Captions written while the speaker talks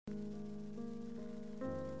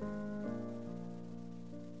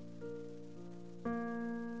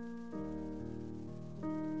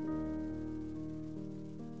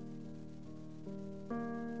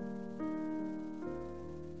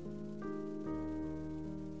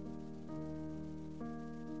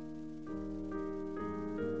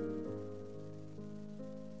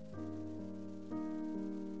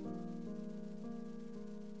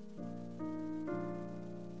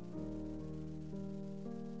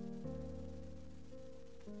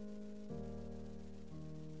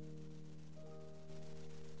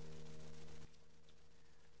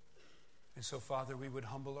And so, Father, we would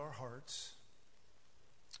humble our hearts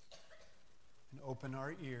and open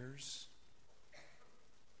our ears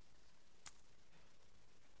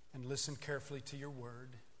and listen carefully to your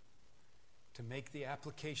word to make the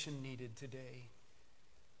application needed today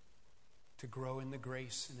to grow in the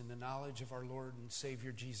grace and in the knowledge of our Lord and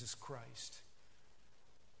Savior Jesus Christ,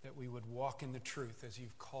 that we would walk in the truth as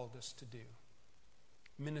you've called us to do.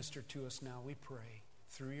 Minister to us now, we pray,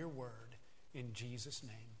 through your word, in Jesus'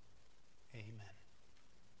 name. Amen.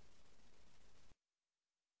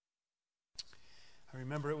 I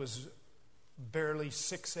remember it was barely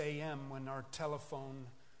 6 a.m. when our telephone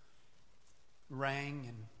rang,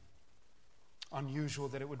 and unusual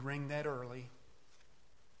that it would ring that early.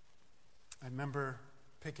 I remember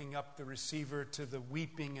picking up the receiver to the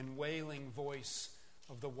weeping and wailing voice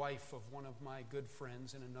of the wife of one of my good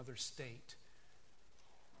friends in another state,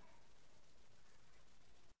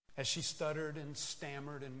 as she stuttered and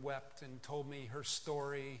stammered and wept and told me her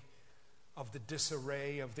story of the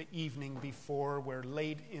disarray of the evening before, where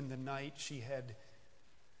late in the night she had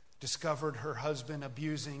discovered her husband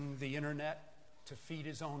abusing the internet to feed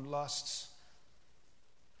his own lusts.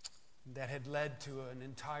 That had led to an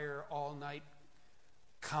entire all-night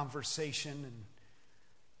conversation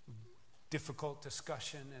and difficult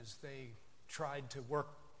discussion as they tried to work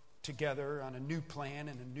together on a new plan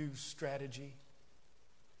and a new strategy.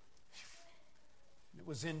 It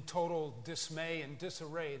was in total dismay and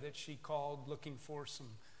disarray that she called, looking for some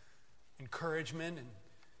encouragement and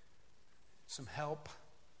some help.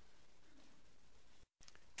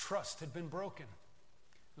 Trust had been broken.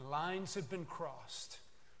 Lines had been crossed.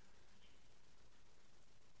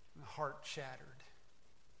 The heart shattered.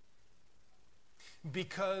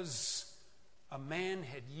 Because a man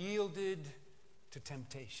had yielded to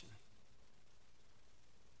temptation.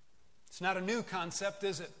 It's not a new concept,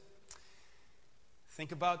 is it?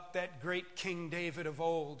 Think about that great King David of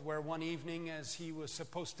old, where one evening, as he was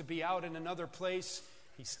supposed to be out in another place,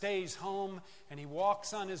 he stays home and he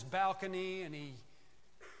walks on his balcony and he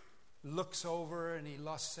looks over and he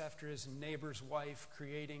lusts after his neighbor's wife,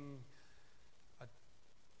 creating a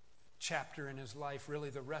chapter in his life, really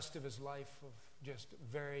the rest of his life, of just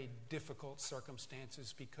very difficult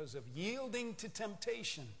circumstances because of yielding to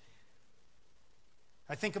temptation.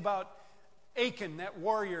 I think about Achan, that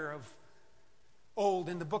warrior of old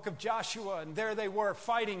in the book of Joshua, and there they were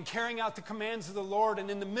fighting, carrying out the commands of the Lord,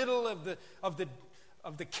 and in the middle of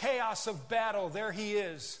the chaos of battle, there he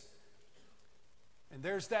is. And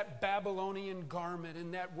there's that Babylonian garment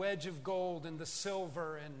and that wedge of gold and the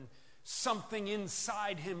silver, and something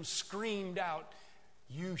inside him screamed out,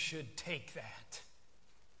 "You should take that."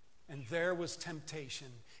 And there was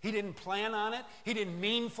temptation. He didn't plan on it. He didn't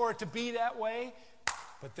mean for it to be that way,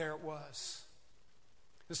 but there it was.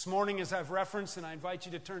 This morning, as I've referenced, and I invite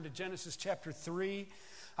you to turn to Genesis chapter 3,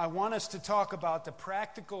 I want us to talk about the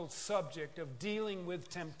practical subject of dealing with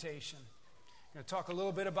temptation. I'm going to talk a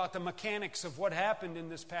little bit about the mechanics of what happened in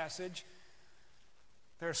this passage.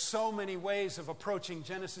 There are so many ways of approaching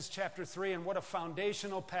Genesis chapter 3, and what a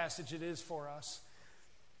foundational passage it is for us.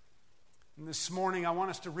 And this morning, I want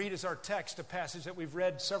us to read as our text a passage that we've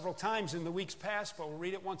read several times in the weeks past, but we'll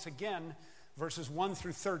read it once again, verses 1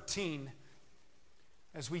 through 13.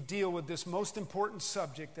 As we deal with this most important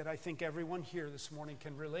subject that I think everyone here this morning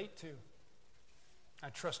can relate to. I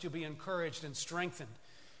trust you'll be encouraged and strengthened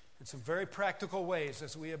in some very practical ways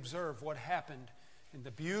as we observe what happened in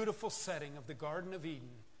the beautiful setting of the Garden of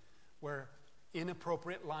Eden, where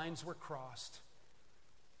inappropriate lines were crossed,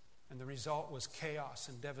 and the result was chaos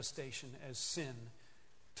and devastation as sin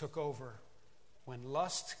took over, when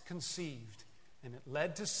lust conceived, and it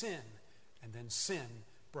led to sin, and then sin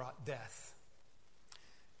brought death.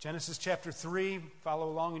 Genesis chapter 3, follow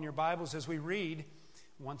along in your Bibles as we read.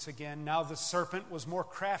 Once again, now the serpent was more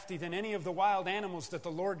crafty than any of the wild animals that the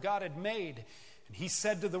Lord God had made. And he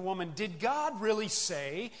said to the woman, "Did God really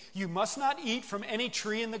say, 'You must not eat from any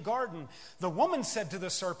tree in the garden'?" The woman said to the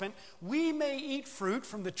serpent, "We may eat fruit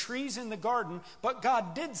from the trees in the garden, but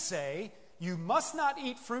God did say, 'You must not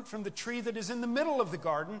eat fruit from the tree that is in the middle of the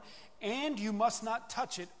garden, and you must not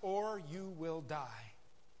touch it, or you will die.'"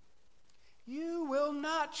 "You will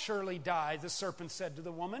not surely die," the serpent said to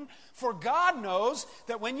the woman, "for God knows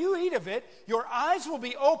that when you eat of it, your eyes will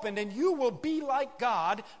be opened and you will be like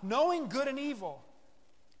God, knowing good and evil."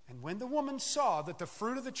 And when the woman saw that the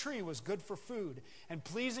fruit of the tree was good for food and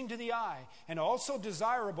pleasing to the eye and also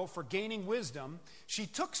desirable for gaining wisdom, she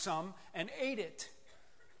took some and ate it.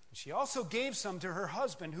 And she also gave some to her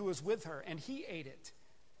husband who was with her, and he ate it.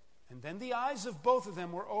 And then the eyes of both of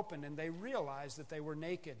them were opened, and they realized that they were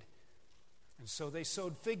naked. And so they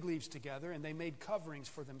sewed fig leaves together, and they made coverings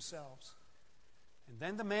for themselves. And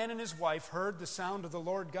then the man and his wife heard the sound of the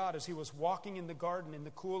Lord God as he was walking in the garden in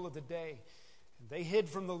the cool of the day. And they hid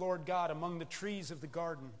from the Lord God among the trees of the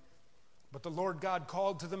garden. But the Lord God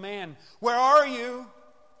called to the man, "Where are you?"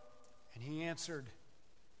 And he answered,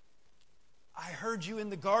 "I heard you in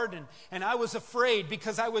the garden, and I was afraid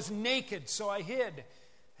because I was naked, so I hid."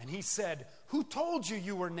 And he said, "Who told you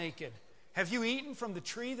you were naked? Have you eaten from the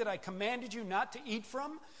tree that I commanded you not to eat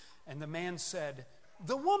from?" And the man said,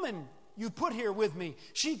 "The woman you put here with me,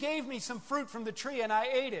 she gave me some fruit from the tree, and I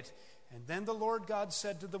ate it." And then the Lord God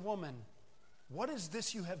said to the woman, "What is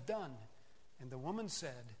this you have done?" And the woman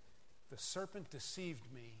said, "The serpent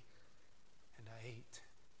deceived me, and I ate."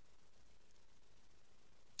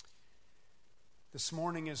 This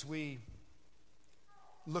morning, as we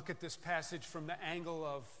look at this passage from the angle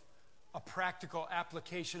of a practical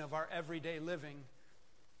application of our everyday living,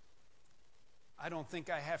 I don't think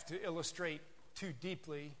I have to illustrate too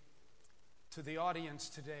deeply to the audience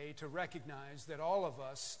today to recognize that all of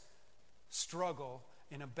us struggle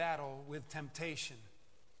in a battle with temptation.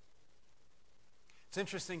 It's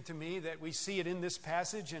interesting to me that we see it in this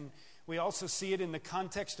passage, and we also see it in the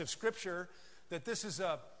context of Scripture, that this is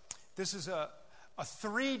a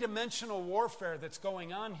three-dimensional warfare that's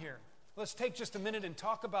going on here. Let's take just a minute and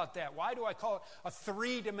talk about that. Why do I call it a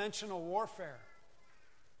three-dimensional warfare?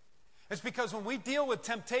 It's because when we deal with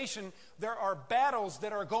temptation, there are battles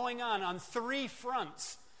that are going on three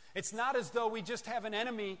fronts. It's not as though we just have an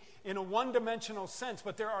enemy in a one-dimensional sense,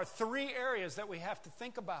 but there are three areas that we have to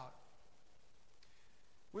think about.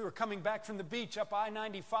 We were coming back from the beach up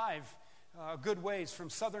I-95 a good ways from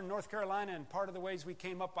southern North Carolina, and part of the ways we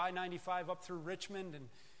came up I-95 up through Richmond,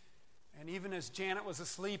 and even as Janet was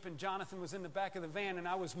asleep and Jonathan was in the back of the van and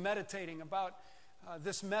I was meditating about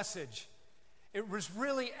this message, it was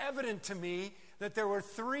really evident to me that there were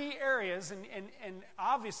three areas, and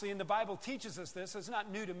obviously, and the Bible teaches us this, it's not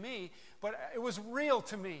new to me, but it was real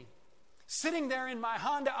to me. Sitting there in my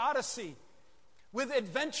Honda Odyssey with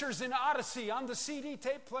Adventures in Odyssey on the CD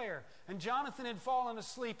tape player, and Jonathan had fallen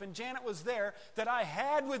asleep and Janet was there, that I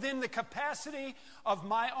had within the capacity of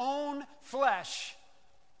my own flesh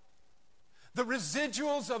the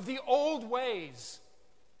residuals of the old ways,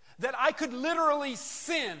 that I could literally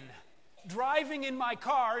sin driving in my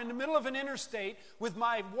car in the middle of an interstate with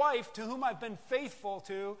my wife, to whom I've been faithful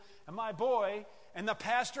to, and my boy, and the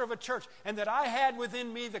pastor of a church, and that I had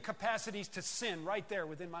within me the capacities to sin right there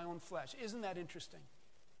within my own flesh. Isn't that interesting?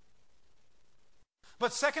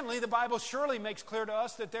 But secondly, the Bible surely makes clear to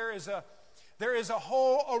us that there is a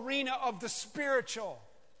whole arena of the spiritual.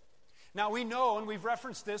 Now we know, and we've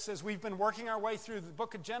referenced this as we've been working our way through the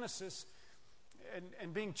book of Genesis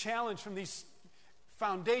and being challenged from these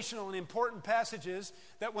foundational and important passages,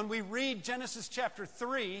 that when we read Genesis chapter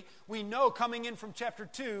 3, we know coming in from chapter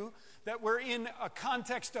 2 that we're in a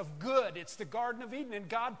context of good. It's the Garden of Eden, and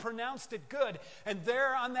God pronounced it good. And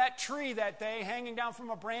there on that tree that day, hanging down from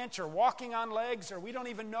a branch or walking on legs, or we don't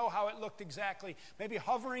even know how it looked exactly, maybe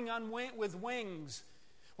hovering on with wings,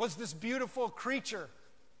 was this beautiful creature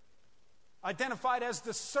identified as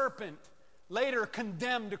the serpent, later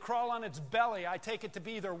condemned to crawl on its belly. I take it to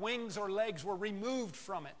be either wings or legs were removed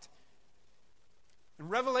from it. And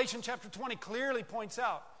Revelation chapter 20 clearly points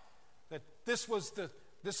out that this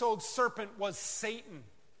old serpent was Satan,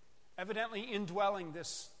 evidently indwelling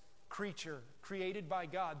this creature created by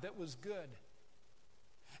God that was good.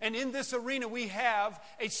 And in this arena we have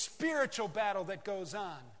a spiritual battle that goes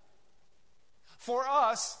on. For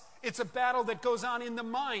us, it's a battle that goes on in the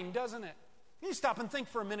mind, doesn't it? You stop and think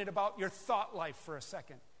for a minute about your thought life for a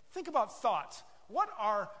second. Think about thoughts. What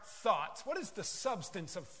are thoughts? What is the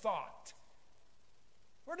substance of thought?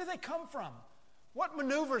 Where do they come from? What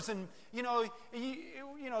maneuvers? And,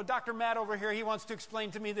 Dr. Matt over here, he wants to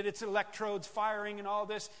explain to me that it's electrodes firing and all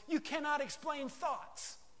this. You cannot explain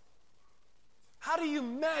thoughts. How do you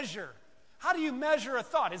measure? How do you measure a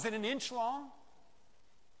thought? Is it an inch long?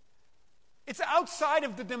 It's outside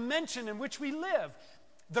of the dimension in which we live.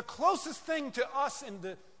 The closest thing to us in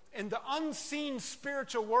the unseen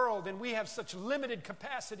spiritual world, and we have such limited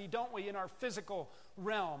capacity, don't we, in our physical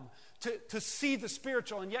realm to see the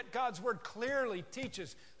spiritual, and yet God's Word clearly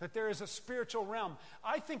teaches that there is a spiritual realm.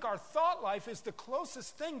 I think our thought life is the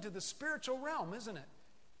closest thing to the spiritual realm, isn't it?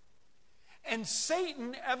 And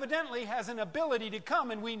Satan evidently has an ability to come,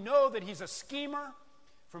 and we know that he's a schemer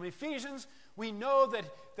from Ephesians. We know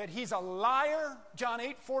that he's a liar. John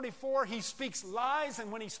 8:44, he speaks lies,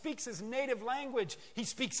 and when he speaks his native language, he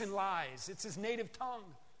speaks in lies. It's his native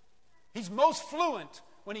tongue. He's most fluent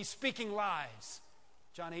when he's speaking lies.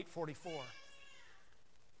 John 8:44.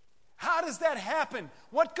 How does that happen?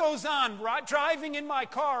 What goes on driving in my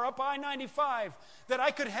car up I-95 that I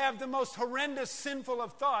could have the most horrendous, sinful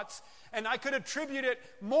of thoughts, and I could attribute it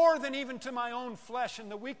more than even to my own flesh and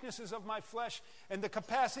the weaknesses of my flesh and the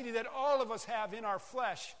capacity that all of us have in our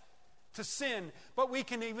flesh to sin. But we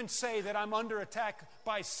can even say that I'm under attack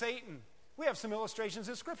by Satan. We have some illustrations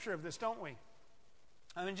in Scripture of this, don't we?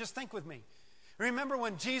 I mean, just think with me. Remember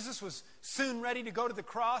when Jesus was soon ready to go to the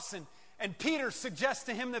cross, and Peter suggests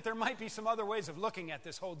to him that there might be some other ways of looking at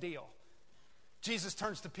this whole deal. Jesus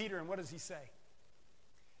turns to Peter, and what does he say?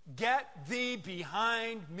 Get thee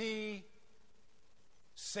behind me,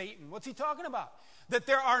 Satan. What's he talking about? That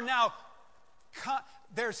there are now,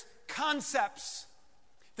 there's concepts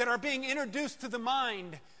that are being introduced to the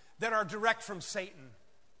mind that are direct from Satan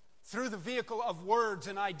through the vehicle of words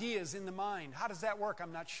and ideas in the mind. How does that work?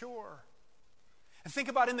 I'm not sure. And think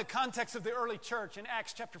about in the context of the early church in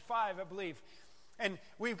Acts chapter 5, I believe. And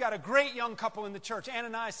we've got a great young couple in the church,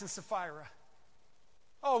 Ananias and Sapphira.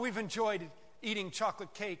 Oh, we've enjoyed eating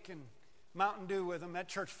chocolate cake and Mountain Dew with them at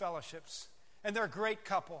church fellowships. And they're a great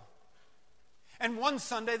couple. And one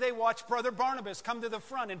Sunday they watched Brother Barnabas come to the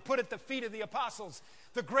front and put at the feet of the apostles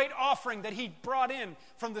the great offering that he brought in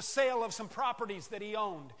from the sale of some properties that he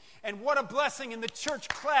owned. And what a blessing. And the church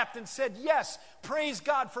clapped and said, yes, praise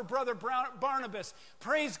God for Brother Barnabas.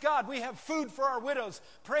 Praise God, we have food for our widows.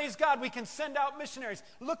 Praise God, we can send out missionaries.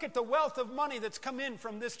 Look at the wealth of money that's come in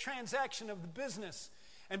from this transaction of the business.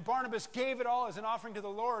 And Barnabas gave it all as an offering to the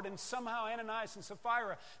Lord. And somehow Ananias and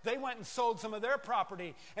Sapphira, they went and sold some of their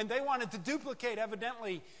property. And they wanted to duplicate,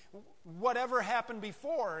 evidently, whatever happened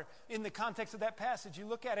before in the context of that passage. You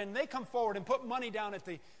look at it, and they come forward and put money down at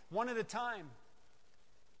one at a time.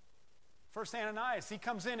 First Ananias, he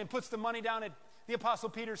comes in and puts the money down at the Apostle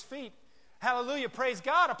Peter's feet. Hallelujah, praise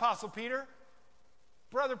God, Apostle Peter.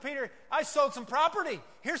 Brother Peter, I sold some property.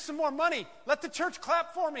 Here's some more money. Let the church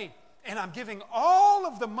clap for me. And I'm giving all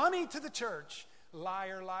of the money to the church.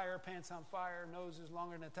 Liar, liar, pants on fire, nose is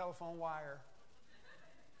longer than a telephone wire.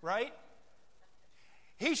 Right?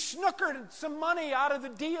 He snookered some money out of the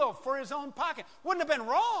deal for his own pocket. Wouldn't have been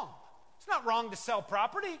wrong. It's not wrong to sell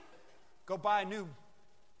property. Go buy a new,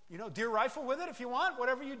 deer rifle with it if you want.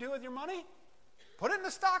 Whatever you do with your money. Put it in the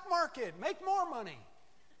stock market. Make more money.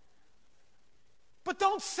 But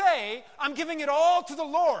don't say, I'm giving it all to the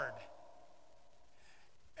Lord.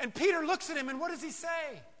 And Peter looks at him, and what does he say?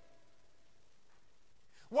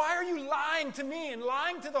 Why are you lying to me and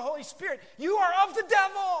lying to the Holy Spirit? You are of the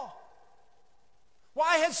devil.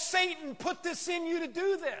 Why has Satan put this in you to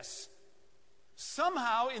do this?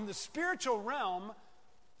 Somehow, in the spiritual realm,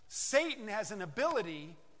 Satan has an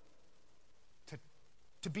ability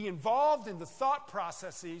to be involved in the thought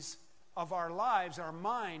processes of our lives, our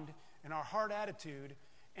mind, and our heart attitude,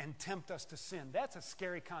 and tempt us to sin. That's a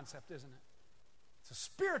scary concept, isn't it? It's a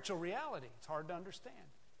spiritual reality. It's hard to understand.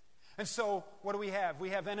 And so, what do we have?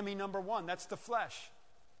 We have enemy number one. That's the flesh.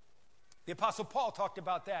 The Apostle Paul talked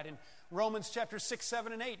about that in Romans chapter 6,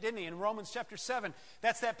 7, and 8, didn't he? In Romans chapter 7,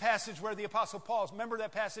 that's that passage where the Apostle Paul, remember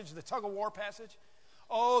that passage, the tug-of-war passage?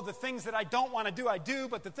 Oh, the things that I don't want to do, I do,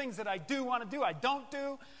 but the things that I do want to do, I don't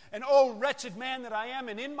do. And oh, wretched man that I am,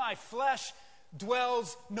 and in my flesh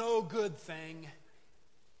dwells no good thing.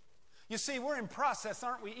 You see, we're in process,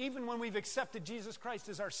 aren't we? Even when we've accepted Jesus Christ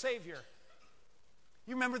as our Savior.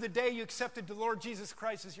 You remember the day you accepted the Lord Jesus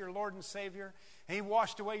Christ as your Lord and Savior, and He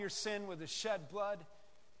washed away your sin with His shed blood?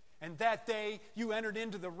 And that day, you entered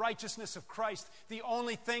into the righteousness of Christ, the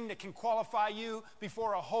only thing that can qualify you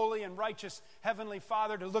before a holy and righteous Heavenly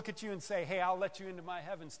Father to look at you and say, hey, I'll let you into my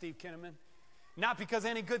heaven, Steve Kinnaman. Not because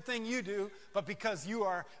any good thing you do, but because you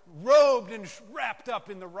are robed and wrapped up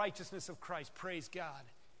in the righteousness of Christ. Praise God.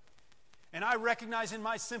 And I recognize in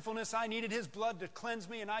my sinfulness I needed His blood to cleanse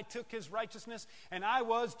me, and I took His righteousness, and I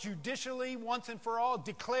was judicially, once and for all,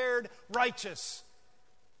 declared righteous.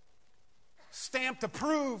 Stamped,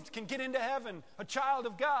 approved, can get into heaven, a child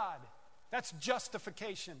of God. That's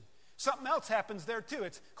justification. Something else happens there too.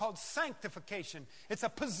 It's called sanctification. It's a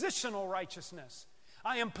positional righteousness.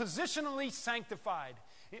 I am positionally sanctified.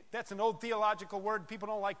 That's an old theological word. People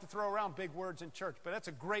don't like to throw around big words in church, but that's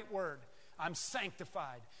a great word. I'm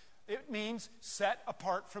sanctified. It means set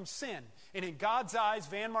apart from sin. And in God's eyes,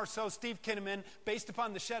 Van Marceau, Steve Kinnaman, based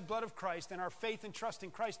upon the shed blood of Christ and our faith and trust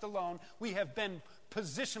in Christ alone, we have been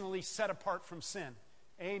positionally set apart from sin.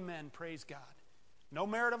 Amen. Praise God. No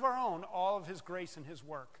merit of our own, all of His grace and His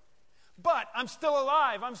work. But I'm still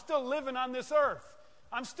alive. I'm still living on this earth.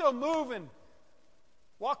 I'm still moving.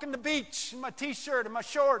 Walking the beach in my t-shirt and my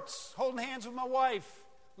shorts, holding hands with my wife,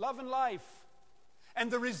 loving life. And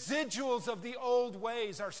the residuals of the old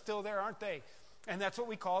ways are still there, aren't they? And that's what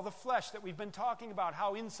we call the flesh that we've been talking about,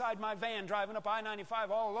 how inside my van driving up I-95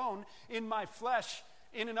 all alone, in my flesh,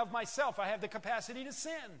 in and of myself, I have the capacity to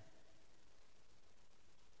sin.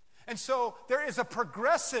 And so there is a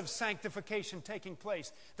progressive sanctification taking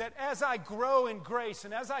place, that as I grow in grace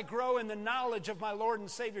and as I grow in the knowledge of my Lord and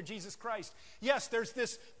Savior Jesus Christ, yes, there's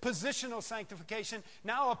this positional sanctification,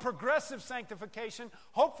 now a progressive sanctification.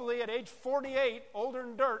 Hopefully at age 48, older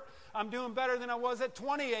than dirt, I'm doing better than I was at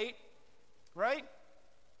 28. Right?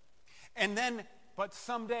 And then, but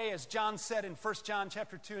someday, as John said in 1 John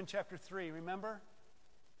chapter 2 and chapter 3, remember?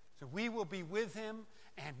 So we will be with him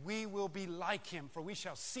and we will be like him, for we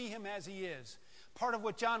shall see him as he is. Part of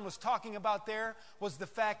what John was talking about there was the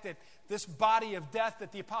fact that this body of death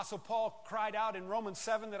that the Apostle Paul cried out in Romans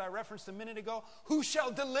 7 that I referenced a minute ago, who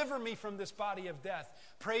shall deliver me from this body of death?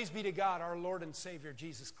 Praise be to God, our Lord and Savior,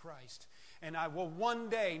 Jesus Christ. And I will one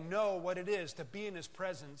day know what it is to be in his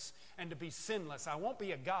presence and to be sinless. I won't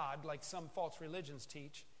be a god like some false religions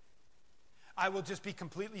teach. I will just be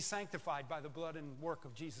completely sanctified by the blood and work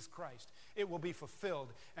of Jesus Christ. It will be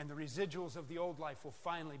fulfilled, and the residuals of the old life will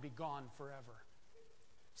finally be gone forever.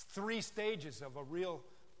 It's 3 stages of a real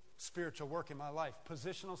spiritual work in my life: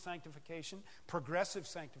 positional sanctification, progressive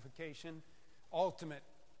sanctification, ultimate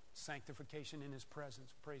sanctification in his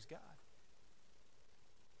presence. Praise God.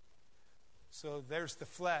 So there's the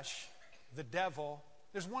flesh, the devil.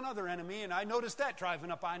 There's one other enemy, and I noticed that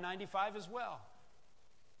driving up I-95 as well.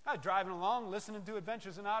 I was driving along, listening to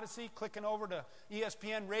Adventures in Odyssey, clicking over to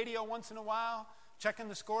ESPN radio once in a while, checking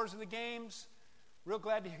the scores of the games. Real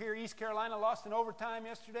glad to hear East Carolina lost in overtime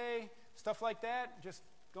yesterday, stuff like that, just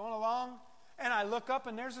going along. And I look up,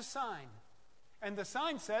 and there's a sign. And the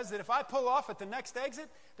sign says that if I pull off at the next exit,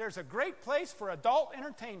 there's a great place for adult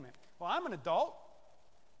entertainment. Well, I'm an adult.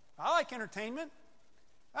 I like entertainment.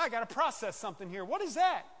 I got to process something here. What is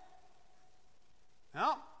that?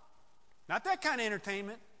 No, not that kind of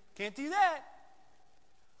entertainment. Can't do that.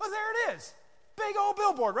 Well, there it is. Big old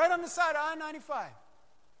billboard right on the side of I-95.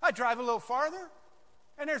 I drive a little farther,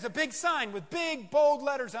 and there's a big sign with big, bold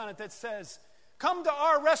letters on it that says, "Come to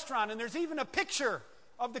our restaurant," and there's even a picture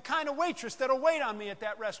of the kind of waitress that'll wait on me at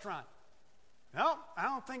that restaurant. No, I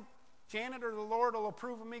don't think Janet or the Lord will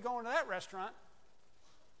approve of me going to that restaurant.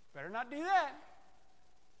 Better not do that.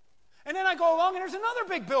 And then I go along, and there's another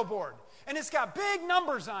big billboard, and it's got big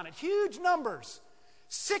numbers on it, huge numbers.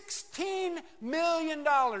 $16 million,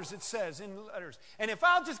 it says in letters. And if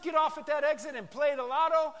I'll just get off at that exit and play the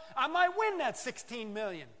lotto, I might win that $16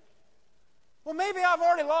 million. Well, maybe I've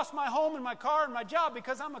already lost my home and my car and my job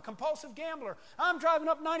because I'm a compulsive gambler. I'm driving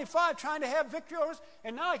up 95 trying to have victory over,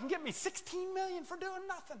 and now I can get me $16 million for doing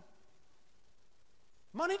nothing.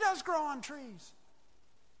 Money does grow on trees.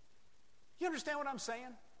 You understand what I'm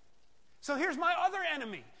saying? So here's my other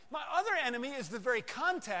enemy. My other enemy is the very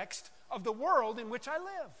context of the world in which I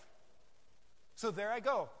live. So there I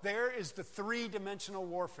go. There is the 3-dimensional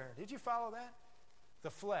warfare. Did you follow that? The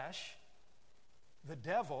flesh, the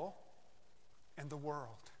devil, and the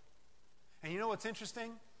world. And you know what's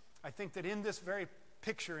interesting? I think that in this very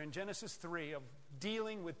picture in Genesis 3 of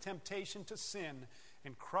dealing with temptation to sin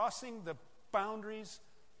and crossing the boundaries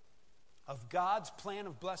of God's plan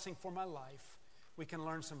of blessing for my life, we can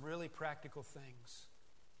learn some really practical things.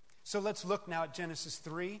 So let's look now at Genesis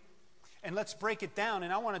 3, and let's break it down.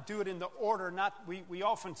 And I want to do it in the order, we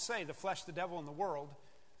often say the flesh, the devil, and the world,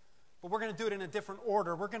 but we're going to do it in a different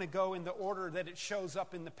order. We're going to go in the order that it shows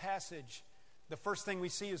up in the passage. The first thing we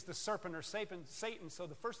see is the serpent or Satan. So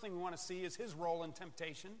the first thing we want to see is his role in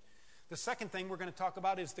temptation. The second thing we're going to talk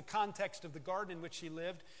about is the context of the garden in which he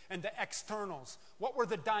lived and the externals. What were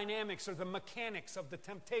the dynamics or the mechanics of the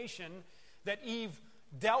temptation that Eve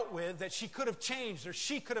dealt with that she could have changed, or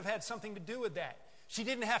she could have had something to do with that? She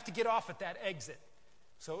didn't have to get off at that exit.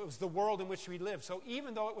 So it was the world in which we live. So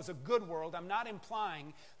even though it was a good world, I'm not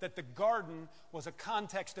implying that the garden was a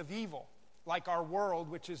context of evil, like our world,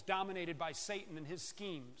 which is dominated by Satan and his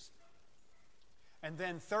schemes. And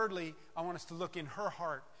then thirdly, I want us to look in her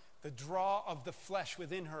heart, the draw of the flesh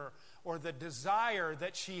within her, or the desire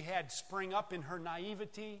that she had spring up in her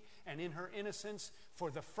naivety and in her innocence. For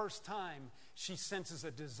the first time, she senses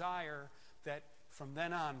a desire that from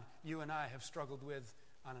then on, you and I have struggled with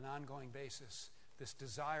on an ongoing basis. This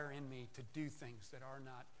desire in me to do things that are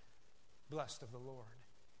not blessed of the Lord.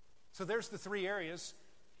 So there's the 3 areas.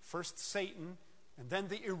 First, Satan, and then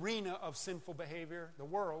the arena of sinful behavior, the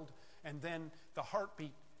world, and then the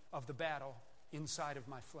heartbeat of the battle inside of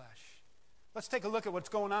my flesh. Let's take a look at what's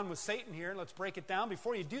going on with Satan here, and let's break it down.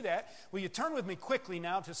 Before you do that, will you turn with me quickly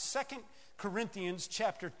now to 2 Corinthians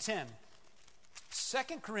chapter 10. 2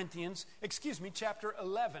 Corinthians, chapter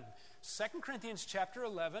 11. 2 Corinthians chapter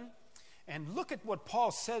 11, and look at what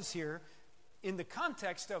Paul says here in the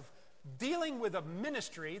context of dealing with a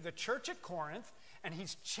ministry, the church at Corinth, and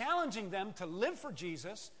he's challenging them to live for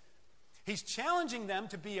Jesus. He's challenging them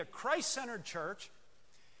to be a Christ-centered church.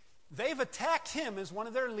 They've attacked him as one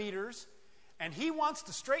of their leaders, and he wants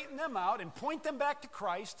to straighten them out and point them back to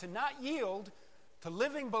Christ, to not yield to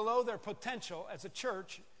living below their potential as a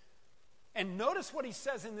church. And notice what he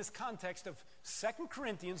says in this context of 2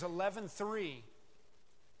 Corinthians 11:3.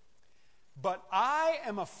 But I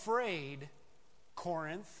am afraid,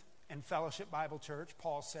 Corinth and Fellowship Bible Church,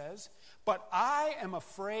 Paul says, but I am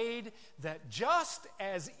afraid that just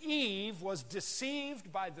as Eve was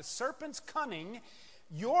deceived by the serpent's cunning,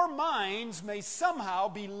 your minds may somehow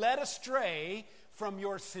be led astray from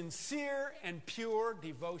your sincere and pure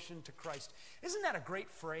devotion to Christ. Isn't that a great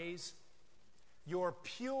phrase? Your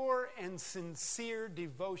pure and sincere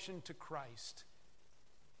devotion to Christ.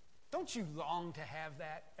 Don't you long to have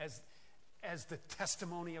that as the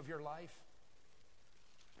testimony of your life?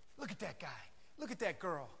 Look at that guy. Look at that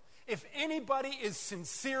girl. If anybody is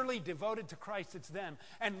sincerely devoted to Christ, it's them.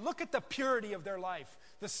 And look at the purity of their life,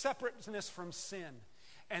 the separateness from sin.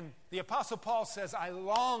 And the Apostle Paul says, I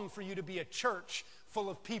long for you to be a church full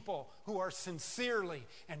of people who are sincerely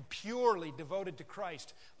and purely devoted to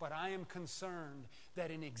Christ. But I am concerned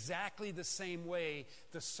that in exactly the same way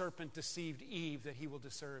the serpent deceived Eve, that he will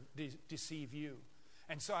deceive you.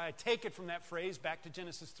 And so I take it from that phrase, back to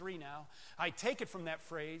Genesis 3 now, I take it from that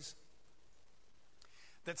phrase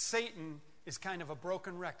that Satan is kind of a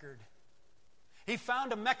broken record. He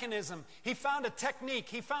found a mechanism, he found a technique,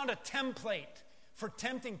 he found a template for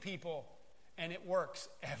tempting people, and it works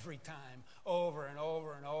every time, over and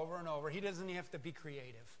over and over and over. He doesn't even have to be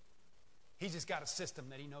creative. He's just got a system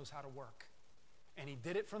that he knows how to work. And he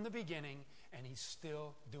did it from the beginning, and he's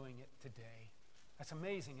still doing it today. That's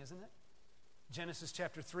amazing, isn't it? Genesis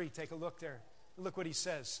chapter 3, take a look there. Look what he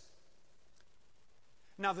says.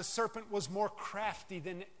 Now the serpent was more crafty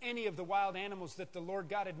than any of the wild animals that the Lord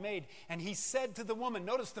God had made. And he said to the woman,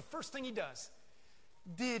 notice the first thing he does,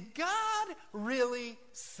 did God really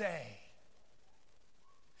say?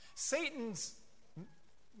 Satan's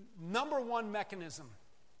number one mechanism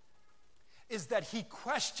is that he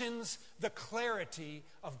questions the clarity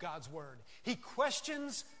of God's word. He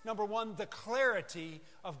questions, number one, the clarity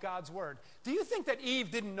of God's word. Do you think that Eve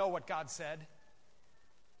didn't know what God said?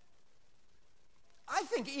 I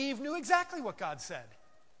think Eve knew exactly what God said.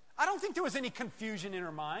 I don't think there was any confusion in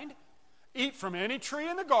her mind. Eat from any tree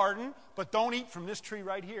in the garden, but don't eat from this tree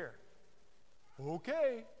right here.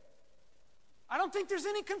 Okay. I don't think there's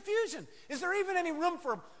any confusion. Is there even any room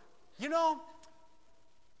for,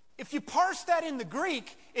 if you parse that in the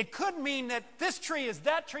Greek, it could mean that this tree is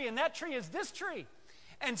that tree and that tree is this tree.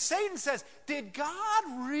 And Satan says, did God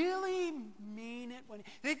really mean it?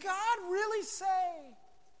 Did God really say?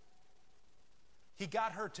 He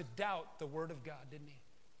got her to doubt the Word of God, didn't he?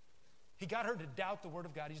 He got her to doubt the Word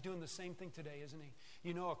of God. He's doing the same thing today, isn't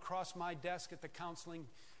he? Across my desk at the counseling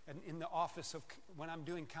and in the office of when I'm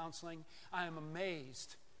doing counseling, I am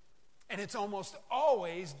amazed. And it's almost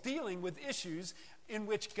always dealing with issues in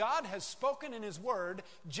which God has spoken in his word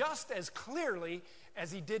just as clearly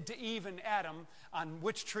as he did to Eve and Adam on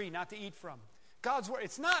which tree not to eat from. God's word,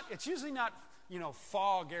 it's usually not,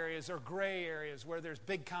 fog areas or gray areas where there's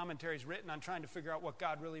big commentaries written on trying to figure out what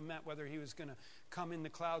God really meant, whether he was going to come in the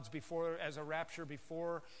clouds as a rapture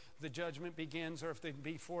before the judgment begins, or if they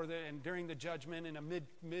before and during the judgment, and a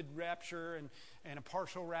mid rapture and a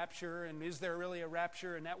partial rapture, and is there really a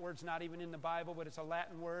rapture? And that word's not even in the Bible, but it's a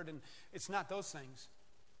Latin word, and it's not those things.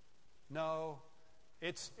 No,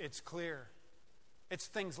 it's clear. It's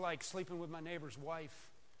things like sleeping with my neighbor's wife.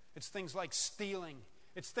 It's things like stealing.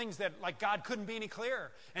 It's things that, like, God couldn't be any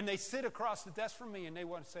clearer. And they sit across the desk from me and they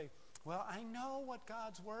want to say, well, I know what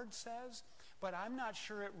God's word says, but I'm not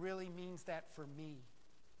sure it really means that for me.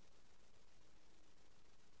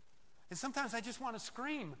 And sometimes I just want to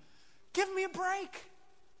scream, give me a break.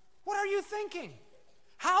 What are you thinking?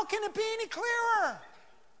 How can it be any clearer?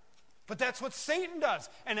 But that's what Satan does.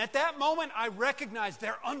 And at that moment, I recognize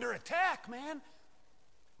they're under attack, man.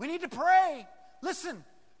 We need to pray. Listen,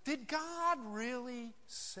 did God really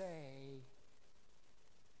say?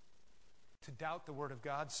 To doubt the word of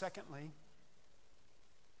God. Secondly,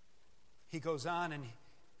 he goes on and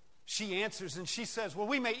she answers and she says, well,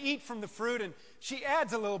 we may eat from the fruit, and she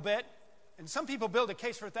adds a little bit. And some people build a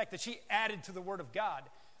case for the fact that she added to the word of God.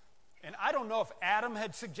 And I don't know if Adam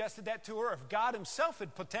had suggested that to her, or if God himself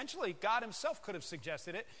could have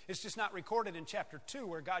suggested it. It's just not recorded in chapter 2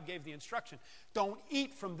 where God gave the instruction. Don't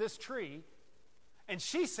eat from this tree. And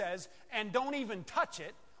she says, and don't even touch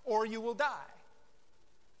it. or you will die.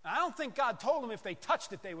 Now, I don't think God told them if they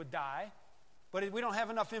touched it they would die, but we don't have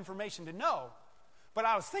enough information to know. But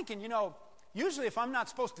I was thinking, usually if I'm not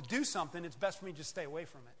supposed to do something, it's best for me to just stay away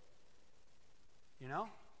from it.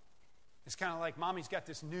 It's kind of like Mommy's got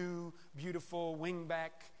this new, beautiful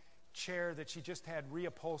wingback chair that she just had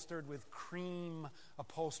reupholstered with cream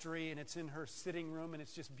upholstery, and it's in her sitting room, and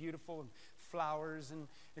it's just beautiful, and flowers, and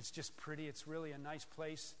it's just pretty. It's really a nice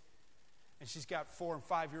place. And she's got 4- and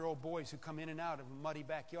 5-year-old boys who come in and out of a muddy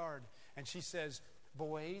backyard. And she says,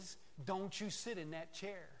 "Boys, don't you sit in that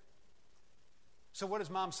chair." So what does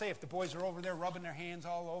Mom say if the boys are over there rubbing their hands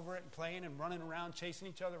all over it and playing and running around, chasing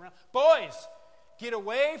each other around? "Boys, get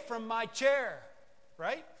away from my chair,"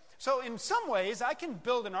 right? So in some ways, I can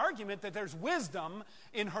build an argument that there's wisdom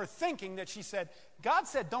in her thinking that she said, God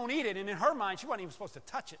said don't eat it, and in her mind, she wasn't even supposed to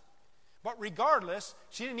touch it. But regardless,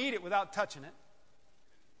 she didn't eat it without touching it.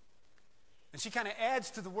 And she kind of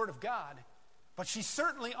adds to the Word of God, but she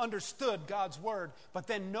certainly understood God's Word. But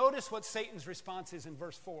then notice what Satan's response is in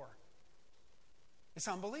verse 4. It's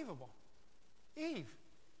unbelievable. "Eve,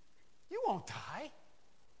 you won't die.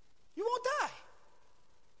 You won't die.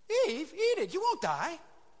 Eve, eat it. You won't die."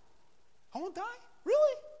 "I won't die?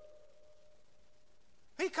 Really?"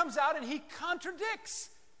 He comes out and he contradicts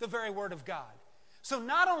the very Word of God. So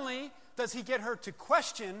not only does he get her to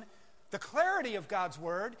question the clarity of God's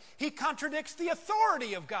Word, he contradicts the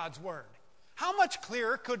authority of God's Word. How much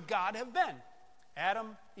clearer could God have been?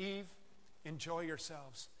 Adam, Eve, enjoy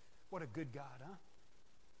yourselves. What a good God, huh?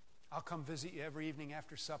 I'll come visit you every evening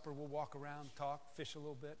after supper. We'll walk around, talk, fish a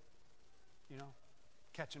little bit,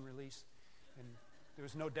 catch and release. And there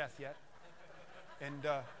was no death yet. And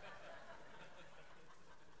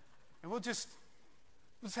we'll just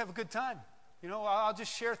have a good time. I'll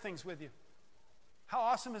just share things with you. How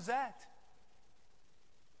awesome is that?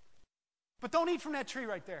 But don't eat from that tree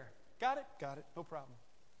right there. Got it? Got it. No problem.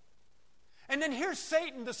 And then here's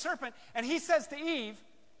Satan, the serpent, and he says to Eve,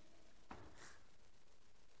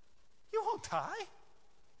 "You won't die."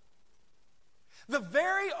 The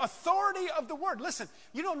very authority of the Word. Listen,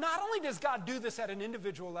 not only does God do this at an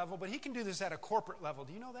individual level, but he can do this at a corporate level.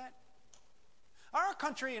 Do you know that? Our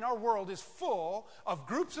country and our world is full of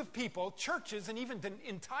groups of people, churches, and even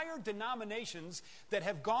entire denominations that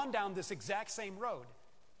have gone down this exact same road.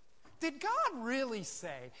 Did God really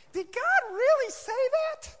say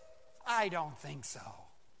that? I don't think so.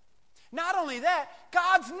 Not only that,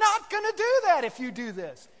 God's not going to do that if you do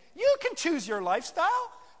this. You can choose your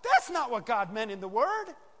lifestyle. That's not what God meant in the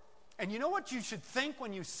Word. And you know what you should think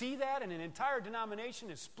when you see that and an entire denomination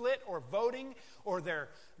is split or voting or their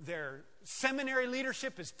seminary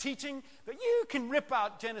leadership is teaching that you can rip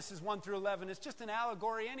out Genesis 1 through 11. It's just an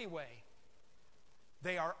allegory anyway.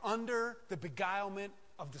 They are under the beguilement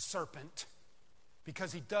of the serpent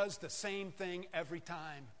because he does the same thing every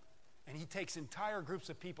time. And he takes entire groups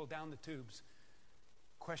of people down the tubes.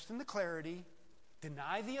 Question the clarity,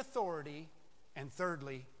 deny the authority, and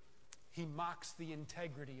thirdly, he mocks the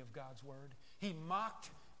integrity of God's Word. He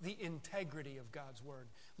mocked the integrity of God's Word.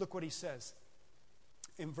 Look what he says.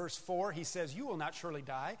 In verse 4, he says, "You will not surely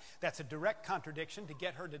die." That's a direct contradiction to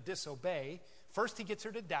get her to disobey. First he gets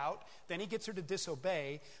her to doubt, then he gets her to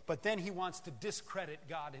disobey, but then he wants to discredit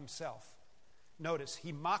God himself. Notice,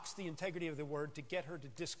 he mocks the integrity of the Word to get her to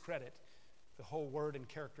discredit the whole Word and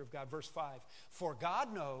character of God. Verse 5, "For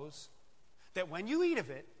God knows that when you eat of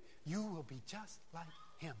it, you will be just like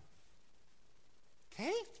him."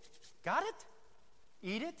 Okay? Got it?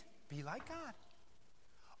 Eat it, be like God.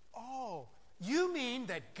 Oh, you mean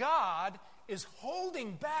that God is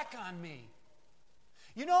holding back on me?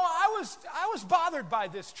 I was bothered by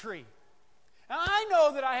this tree. And I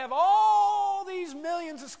know that I have all these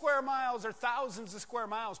millions of square miles or thousands of square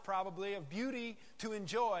miles probably of beauty to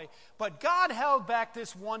enjoy, but God held back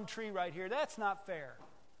this one tree right here. That's not fair.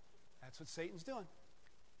 That's what Satan's doing.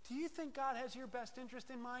 Do you think God has your best interest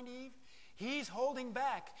in mind, Eve? He's holding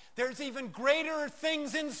back. There's even greater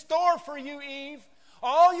things in store for you, Eve.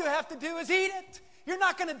 All you have to do is eat it. You're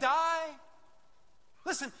not going to die.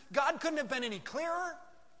 Listen, God couldn't have been any clearer.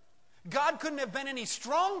 God couldn't have been any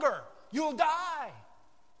stronger. You'll die.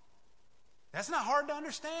 That's not hard to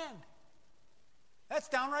understand. That's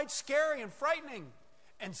downright scary and frightening.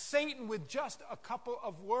 And Satan, with just a couple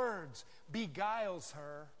of words, beguiles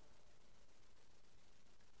her.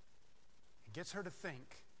 He gets her to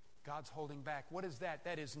think God's holding back. What is that?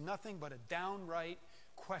 That is nothing but a downright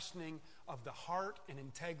questioning of the heart and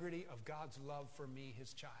integrity of God's love for me,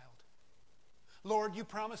 his child. Lord, you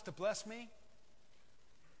promised to bless me,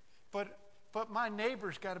 but my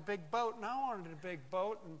neighbor's got a big boat, and I wanted a big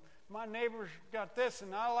boat, and my neighbor's got this,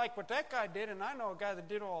 and I like what that guy did, and I know a guy that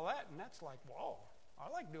did all that, and that's like, whoa, I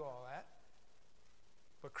like to do all that.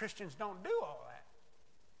 But Christians don't do all that.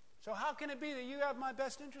 So how can it be that you have my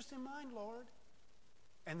best interest in mind, Lord?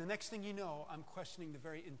 And the next thing you know, I'm questioning the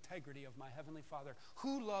very integrity of my Heavenly Father.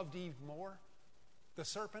 Who loved Eve more, the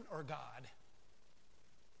serpent or God?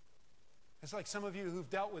 It's like some of you who've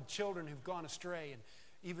dealt with children who've gone astray and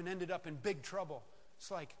even ended up in big trouble.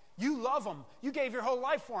 It's like, you love them. You gave your whole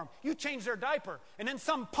life for them. You changed their diaper. And then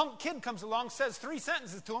some punk kid comes along, says 3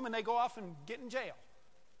 sentences to them, and they go off and get in jail.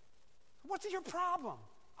 What's your problem?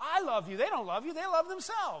 I love you. They don't love you. They love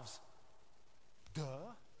themselves. Duh.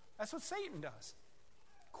 That's what Satan does.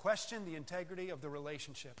 Question the integrity of the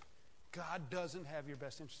relationship. God doesn't have your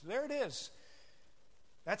best interest. There it is.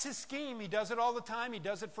 That's his scheme. He does it all the time. He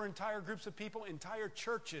does it for entire groups of people. Entire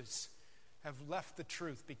churches have left the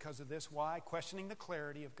truth because of this. Why? Questioning the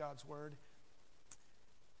clarity of God's word.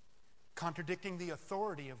 Contradicting the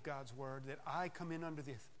authority of God's word, that I come in under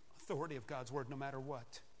the authority of God's word no matter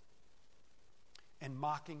what. And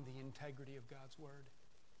mocking the integrity of God's word.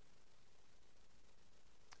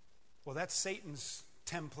 Well, that's Satan's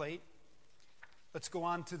template. Let's go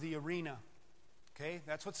on to the arena. Okay,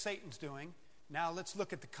 that's what Satan's doing. Now let's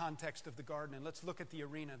look at the context of the garden and let's look at the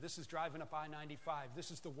arena. This is driving up I-95. This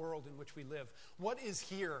is the world in which we live. What is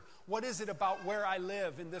here? What is it about where I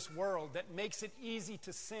live in this world that makes it easy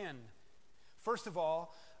to sin? First of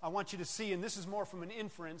all, I want you to see, and this is more from an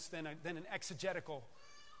inference than an exegetical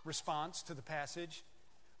response to the passage.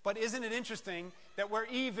 But isn't it interesting that where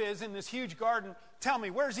Eve is in this huge garden, tell me,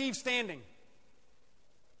 where's Eve standing?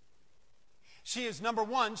 She is, number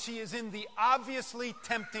one, she is in the obviously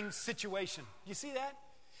tempting situation. You see that?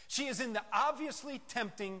 She is in the obviously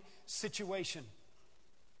tempting situation.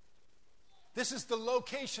 This is the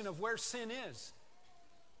location of where sin is.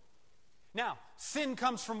 Now, sin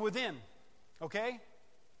comes from within, okay?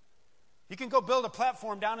 You can go build a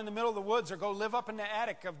platform down in the middle of the woods or go live up in the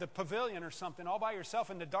attic of the pavilion or something all by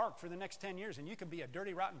yourself in the dark for the next 10 years, and you can be a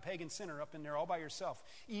dirty, rotten pagan sinner up in there all by yourself,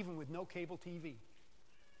 even with no cable TV.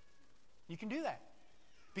 You can do that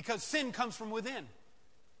because sin comes from within.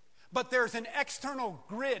 But there's an external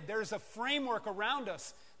grid. There's a framework around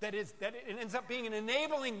us that it ends up being an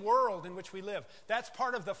enabling world in which we live. That's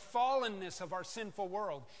part of the fallenness of our sinful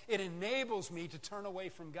world. It enables me to turn away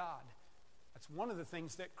from God. That's one of the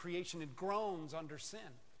things that creation groans under sin.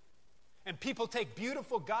 And people take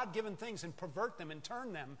beautiful God-given things and pervert them and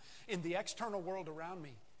turn them in the external world around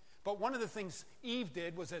me. But one of the things Eve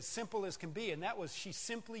did was as simple as can be, and that was she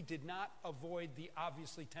simply did not avoid the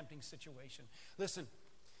obviously tempting situation. Listen,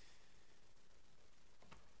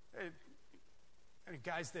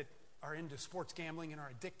 guys that are into sports gambling and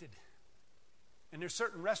are addicted. And there's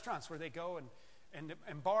certain restaurants where they go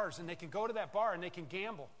and bars, and they can go to that bar and they can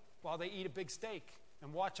gamble while they eat a big steak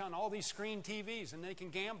and watch on all these screen TVs, and they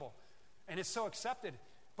can gamble. And it's so accepted,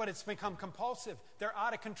 but it's become compulsive. They're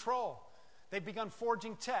out of control. They've begun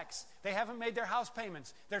forging checks. They haven't made their house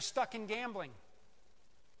payments. They're stuck in gambling.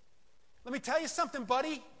 Let me tell you something,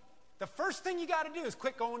 buddy. The first thing you got to do is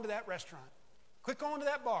quit going to that restaurant. Quit going to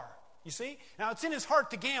that bar. You see? Now, it's in his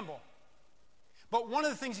heart to gamble. But one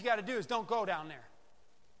of the things you got to do is don't go down there.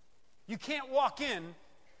 You can't walk in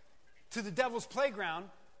to the devil's playground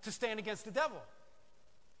to stand against the devil.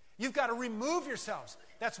 You've got to remove yourselves.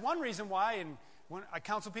 That's one reason why, and when I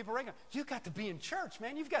counsel people regularly, you've got to be in church,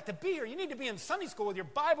 man. You've got to be here. You need to be in Sunday school with your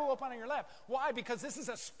Bible open on your lap. Why? Because this is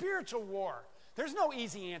a spiritual war. There's no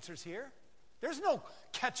easy answers here. There's no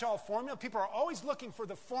catch-all formula. People are always looking for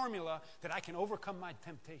the formula that I can overcome my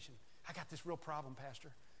temptation. I got this real problem, Pastor.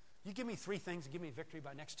 You give me 3 things and give me victory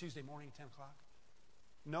by next Tuesday morning at 10 o'clock.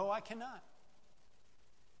 No, I cannot.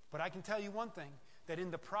 But I can tell you one thing, that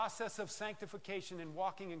in the process of sanctification and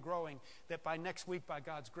walking and growing, that by next week, by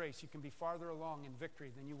God's grace, you can be farther along in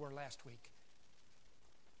victory than you were last week.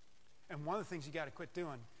 And one of the things you got to quit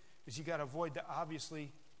doing is you got to avoid the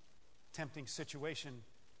obviously tempting situation.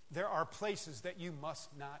 There are places that you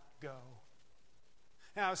must not go.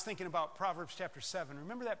 Now, I was thinking about Proverbs chapter 7.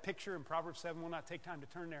 Remember that picture in Proverbs 7? We'll not take time to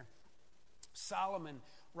turn there. Solomon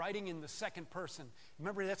writing in the second person.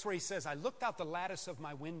 Remember, that's where he says, I looked out the lattice of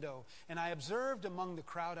my window, and I observed among the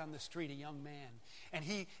crowd on the street a young man. And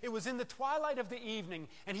it was in the twilight of the evening,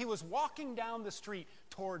 and he was walking down the street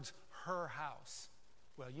towards her house.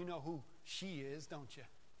 Well, you know who she is, don't you?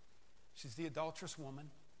 She's the adulterous woman.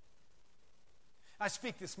 I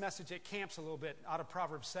speak this message at camps a little bit out of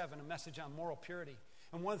Proverbs 7, a message on moral purity.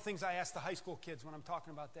 And one of the things I ask the high school kids when I'm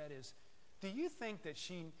talking about that is, do you think that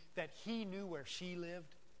he knew where she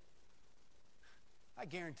lived? I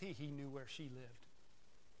guarantee he knew where she lived.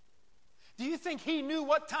 Do you think he knew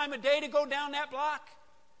what time of day to go down that block?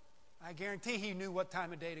 I guarantee he knew what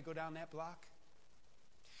time of day to go down that block.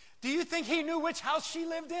 Do you think he knew which house she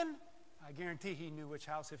lived in? I guarantee he knew which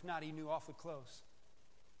house. If not, he knew awfully close.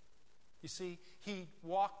 You see, he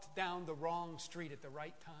walked down the wrong street at the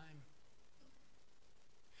right time.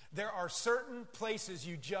 There are certain places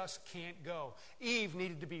you just can't go. Eve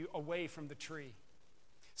needed to be away from the tree.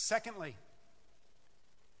 Secondly,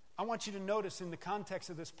 I want you to notice in the context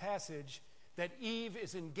of this passage that Eve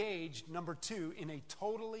is engaged, number 2, in a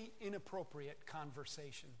totally inappropriate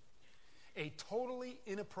conversation. A totally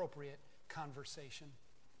inappropriate conversation.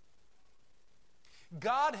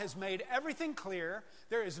 God has made everything clear.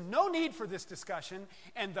 There is no need for this discussion.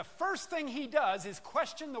 And the first thing he does is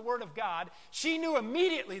question the Word of God. She knew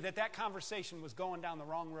immediately that that conversation was going down the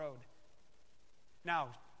wrong road. Now,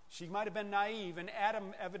 she might have been naive, and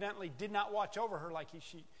Adam evidently did not watch over her like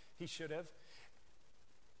he should have.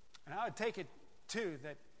 And I would take it, too,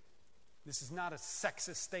 that this is not a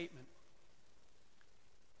sexist statement.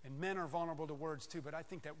 And men are vulnerable to words, too, but I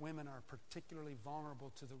think that women are particularly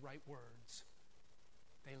vulnerable to the right words.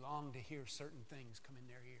 They long to hear certain things come in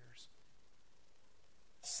their ears.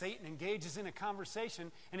 Satan engages in a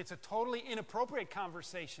conversation, and it's a totally inappropriate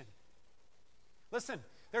conversation. Listen,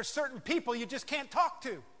 there's certain people you just can't talk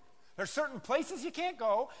to. There's certain places you can't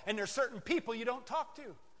go, and there's certain people you don't talk to.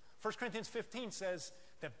 1 Corinthians 15 says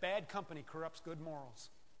that bad company corrupts good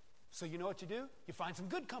morals. So you know what you do? You find some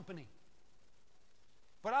good company.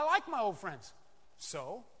 But I like my old friends.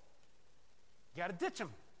 So, you got to ditch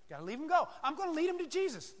them. You got to leave them go. I'm going to lead them to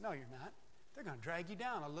Jesus. No, you're not. They're going to drag you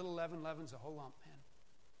down. A little leaven leavens a whole lump, man.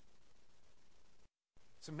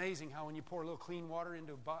 It's amazing how when you pour a little clean water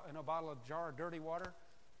into a jar of dirty water,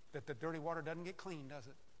 that the dirty water doesn't get clean, does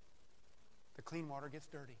it? The clean water gets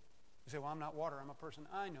dirty. You say, well, I'm not water, I'm a person.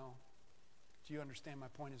 I know. Do you understand my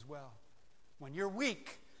point as well? When you're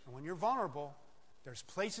weak and when you're vulnerable, there's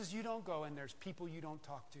places you don't go and there's people you don't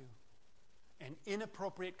talk to. An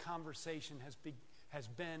inappropriate conversation has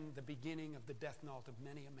been the beginning of the death knell of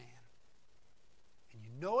many a man. And you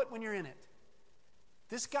know it when you're in it.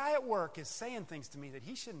 This guy at work is saying things to me that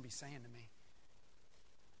he shouldn't be saying to me.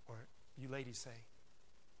 Or you ladies say.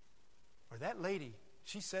 Or that lady,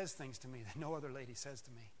 she says things to me that no other lady says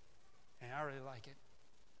to me. And I really like it.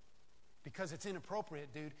 Because it's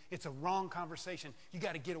inappropriate, dude. It's a wrong conversation. You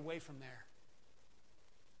got to get away from there.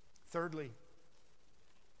 Thirdly,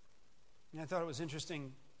 and I thought it was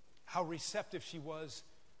interesting how receptive she was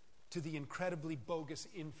to the incredibly bogus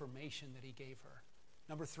information that he gave her.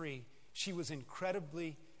 Number 3, she was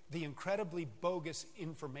incredibly bogus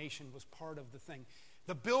information was part of the thing.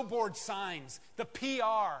 The billboard signs, the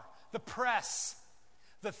PR, the press,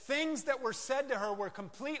 the things that were said to her were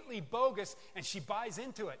completely bogus, and she buys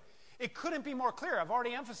into it. It couldn't be more clear. I've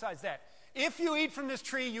already emphasized that. If you eat from this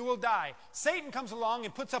tree, you will die. Satan comes along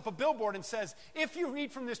and puts up a billboard and says, if you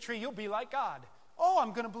eat from this tree, you'll be like God. Oh,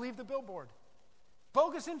 I'm going to believe the billboard.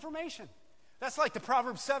 Bogus information. That's like the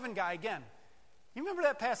Proverbs 7 guy again. You remember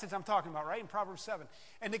that passage I'm talking about, right? In Proverbs 7.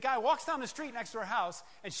 And the guy walks down the street next to her house,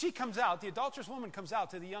 and she comes out, the adulterous woman comes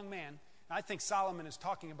out to the young man. And I think Solomon is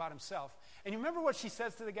talking about himself. And you remember what she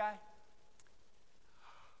says to the guy?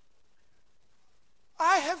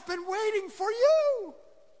 I have been waiting for you.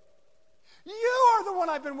 You are the one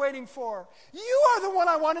I've been waiting for. You are the one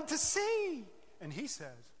I wanted to see. And he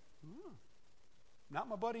says, not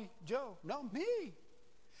my buddy Joe. No, me.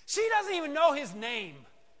 She doesn't even know his name.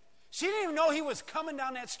 She didn't even know he was coming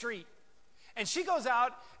down that street. And she goes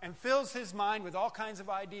out and fills his mind with all kinds of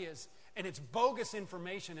ideas. And it's bogus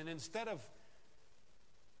information. And instead of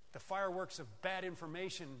the fireworks of bad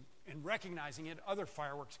information and recognizing it, other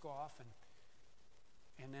fireworks go off.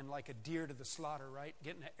 And then like a deer to the slaughter, right?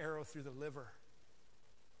 Getting an arrow through the liver.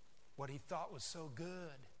 What he thought was so good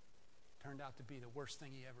turned out to be the worst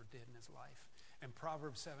thing he ever did in his life. And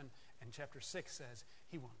Proverbs 7 and chapter 6 says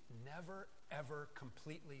he will never, ever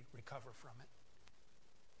completely recover from it.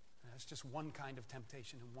 And that's just one kind of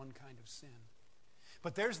temptation and one kind of sin.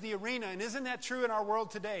 But there's the arena, and isn't that true in our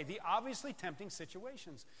world today? The obviously tempting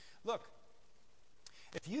situations. Look,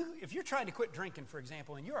 if you're trying to quit drinking, for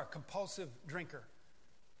example, and you're a compulsive drinker,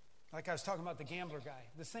 like I was talking about the gambler guy,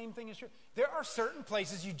 the same thing is true. There are certain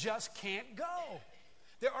places you just can't go.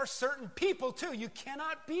 There are certain people, too, you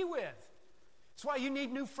cannot be with. That's why you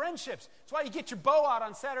need new friendships. That's why you get your bow out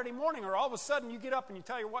on Saturday morning, or all of a sudden you get up and you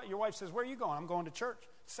tell your wife says, where are you going? I'm going to church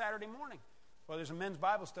Saturday morning. Well, there's a men's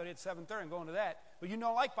Bible study at 7:30. I'm going to that. Well, you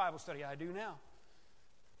don't like Bible study. I do now.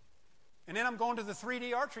 And then I'm going to the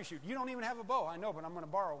 3D archery shoot. You don't even have a bow. I know, but I'm going to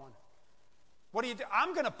borrow one. What do you do?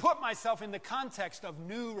 I'm going to put myself in the context of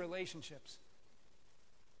new relationships.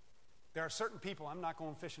 There are certain people I'm not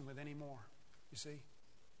going fishing with anymore, you see.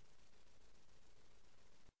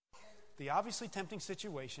 The obviously tempting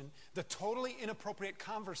situation, the totally inappropriate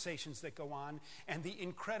conversations that go on, and the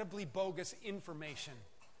incredibly bogus information.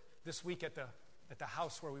 This week at the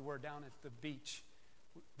house where we were down at the beach,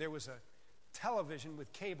 there was a television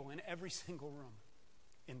with cable in every single room.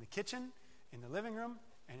 In the kitchen, in the living room,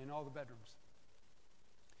 and in all the bedrooms.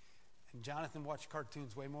 And Jonathan watched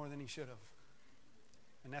cartoons way more than he should have.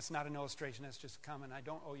 And that's not an illustration, that's just a comment. I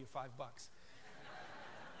don't owe you $5.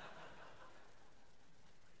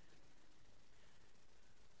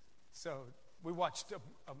 So we watched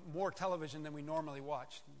more television than we normally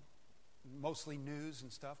watch. Mostly news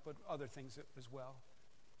and stuff, but other things as well.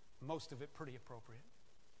 Most of it pretty appropriate.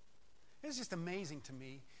 It's just amazing to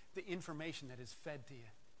me, the information that is fed to you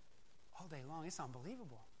all day long. It's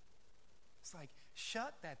unbelievable. It's like,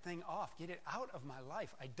 shut that thing off. Get it out of my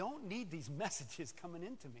life. I don't need these messages coming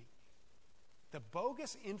into me. The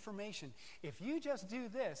bogus information. If you just do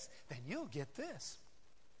this, then you'll get this.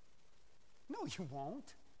 No, you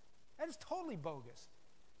won't. That is totally bogus.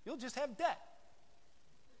 You'll just have debt.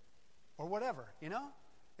 Or whatever, you know?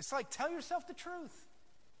 It's like, tell yourself the truth.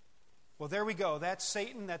 Well, there we go. That's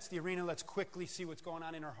Satan. That's the arena. Let's quickly see what's going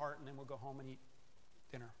on in her heart, and then we'll go home and eat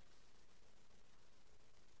dinner.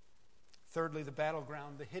 Thirdly, the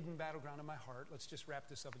battleground, the hidden battleground of my heart. Let's just wrap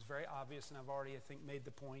this up. It's very obvious, and I've already, I think, made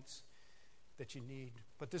the points that you need.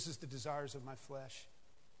 But this is the desires of my flesh.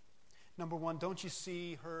 Number one, don't you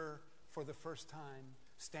see her for the first time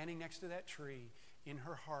standing next to that tree? In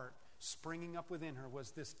her heart, springing up within her,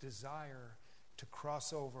 was this desire to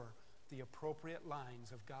cross over the appropriate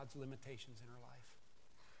lines of God's limitations in her life.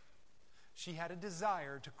 She had a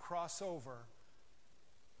desire to cross over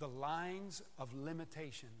the lines of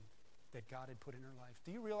limitation that God had put in her life.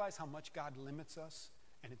 Do you realize how much God limits us,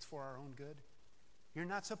 and it's for our own good? You're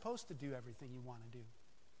not supposed to do everything you want to do.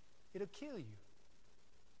 It'll kill you.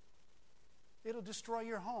 It'll destroy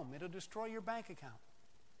your home. It'll destroy your bank account.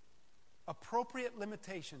 Appropriate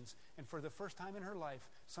limitations, and for the first time in her life,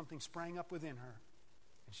 something sprang up within her,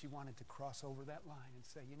 and she wanted to cross over that line and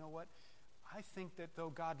say, you know what? I think that though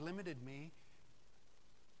God limited me,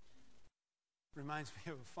 reminds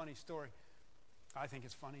me of a funny story. I think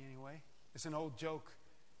it's funny anyway. It's an old joke.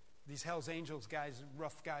 These Hells Angels guys,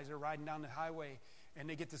 rough guys, are riding down the highway, and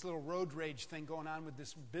they get this little road rage thing going on with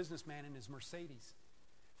this businessman in his Mercedes.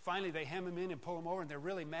 Finally, they hem him in and pull him over, and they're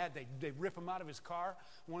really mad. They rip him out of his car.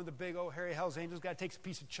 One of the big old hairy Hells Angels guy takes a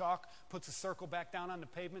piece of chalk, puts a circle back down on the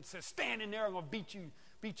pavement, says, stand in there, I'm going to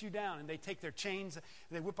beat you down. And they take their chains,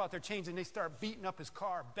 they whip out their chains, and they start beating up his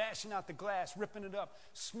car, bashing out the glass, ripping it up,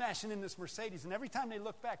 smashing in this Mercedes. And every time they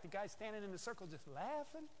look back, the guy standing in the circle just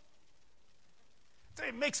laughing.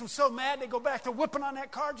 It makes them so mad, they go back to whipping on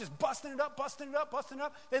that car, just busting it up.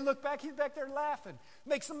 They look back, he's back there laughing.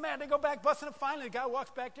 Makes them mad, they go back, busting it. Finally, the guy walks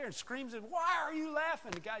back there and screams, why are you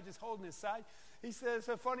laughing? The guy just holding his side. He says, it's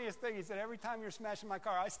the funniest thing. He said, every time you're smashing my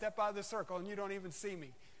car, I step out of the circle and you don't even see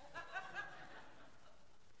me.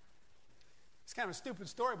 It's kind of a stupid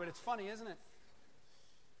story, but it's funny, isn't it?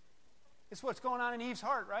 It's what's going on in Eve's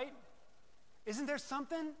heart, right? Isn't there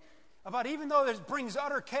something about, even though it brings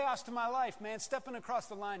utter chaos to my life, man, stepping across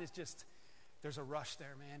the line is just, there's a rush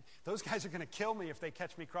there, man. Those guys are going to kill me if they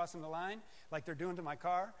catch me crossing the line like they're doing to my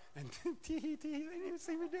car. And they didn't even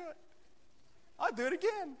see me do it. I'll do it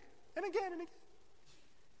again and again and again.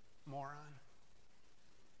 Moron.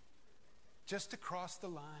 Just to cross the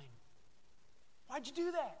line. Why'd you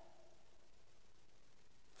do that?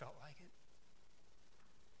 Felt like it.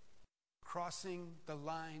 Crossing the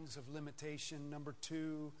lines of limitation. Number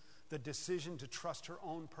two, the decision to trust her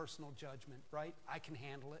own personal judgment, right? I can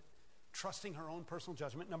handle it. Trusting her own personal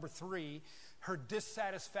judgment. Number three, her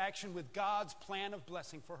dissatisfaction with God's plan of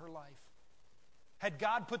blessing for her life. Had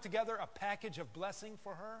God put together a package of blessing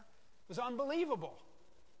for her? It was unbelievable.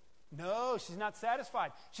 No, she's not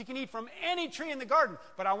satisfied. She can eat from any tree in the garden,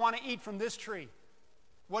 but I want to eat from this tree.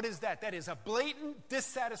 What is that? That is a blatant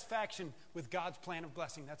dissatisfaction with God's plan of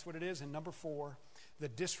blessing. That's what it is. And number four, the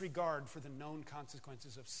disregard for the known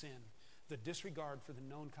consequences of sin. The disregard for the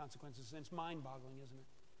known consequences. And it's mind-boggling, isn't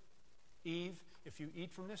it? Eve, if you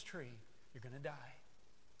eat from this tree, you're going to die.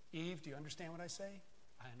 Eve, do you understand what I say?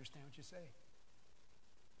 I understand what you say.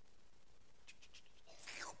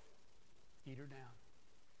 Eat her down.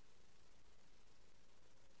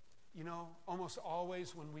 You know, almost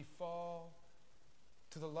always when we fall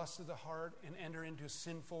to the lust of the heart and enter into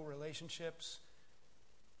sinful relationships,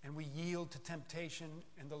 and we yield to temptation,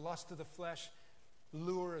 and the lust of the flesh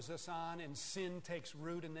lures us on, and sin takes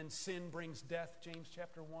root, and then sin brings death, James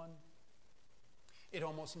chapter 1. It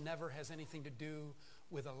almost never has anything to do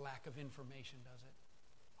with a lack of information, does it?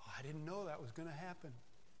 Oh, I didn't know that was going to happen.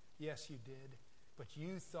 Yes, you did. But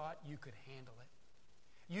you thought you could handle it.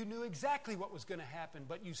 You knew exactly what was going to happen,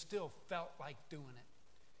 but you still felt like doing it.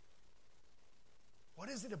 What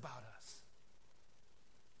is it about us?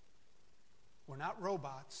 We're not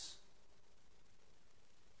robots.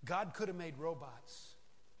 God could have made robots.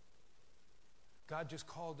 God just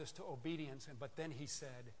called us to obedience, but then he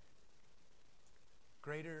said,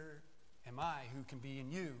 greater am I who can be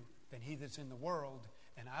in you than he that's in the world,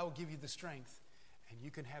 and I will give you the strength, and you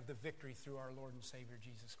can have the victory through our Lord and Savior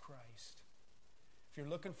Jesus Christ. If you're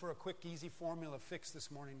looking for a quick, easy formula fix this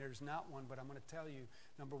morning, there's not one, but I'm going to tell you,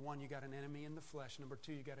 number one, you got an enemy in the flesh. Number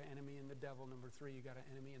two, you got an enemy in the devil. Number three, you got an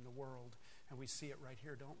enemy in the world. And we see it right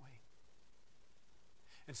here, don't we?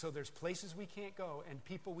 And so there's places we can't go and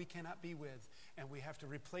people we cannot be with, and we have to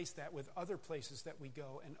replace that with other places that we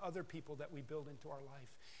go and other people that we build into our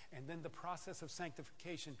life. And then the process of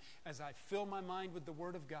sanctification, as I fill my mind with the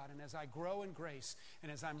Word of God and as I grow in grace and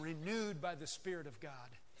as I'm renewed by the Spirit of God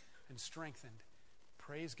and strengthened,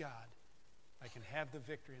 praise God, I can have the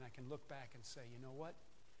victory and I can look back and say, you know what?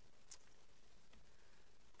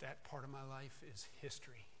 That part of my life is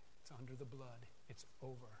history. It's under the blood. It's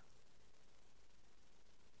over.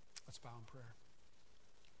 Let's bow in prayer.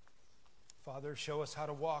 Father, show us how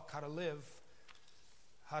to walk, how to live,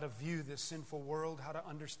 how to view this sinful world, how to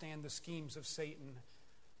understand the schemes of Satan,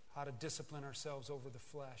 how to discipline ourselves over the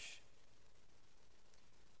flesh.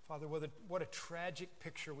 Father, what a tragic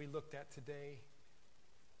picture we looked at today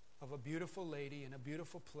of a beautiful lady in a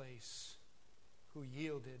beautiful place who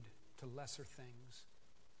yielded to lesser things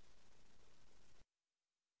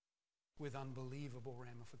with unbelievable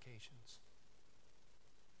ramifications.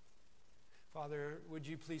 Father, would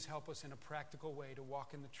you please help us in a practical way to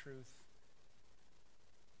walk in the truth?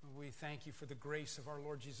 We thank you for the grace of our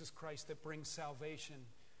Lord Jesus Christ that brings salvation,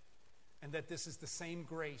 and that this is the same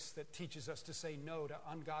grace that teaches us to say no to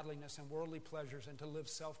ungodliness and worldly pleasures and to live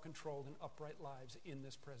self-controlled and upright lives in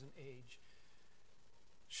this present age.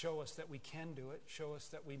 Show us that we can do it. Show us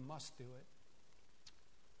that we must do it.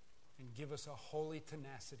 And give us a holy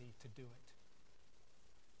tenacity to do it.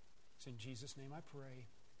 It's in Jesus' name I pray.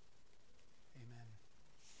 Amen.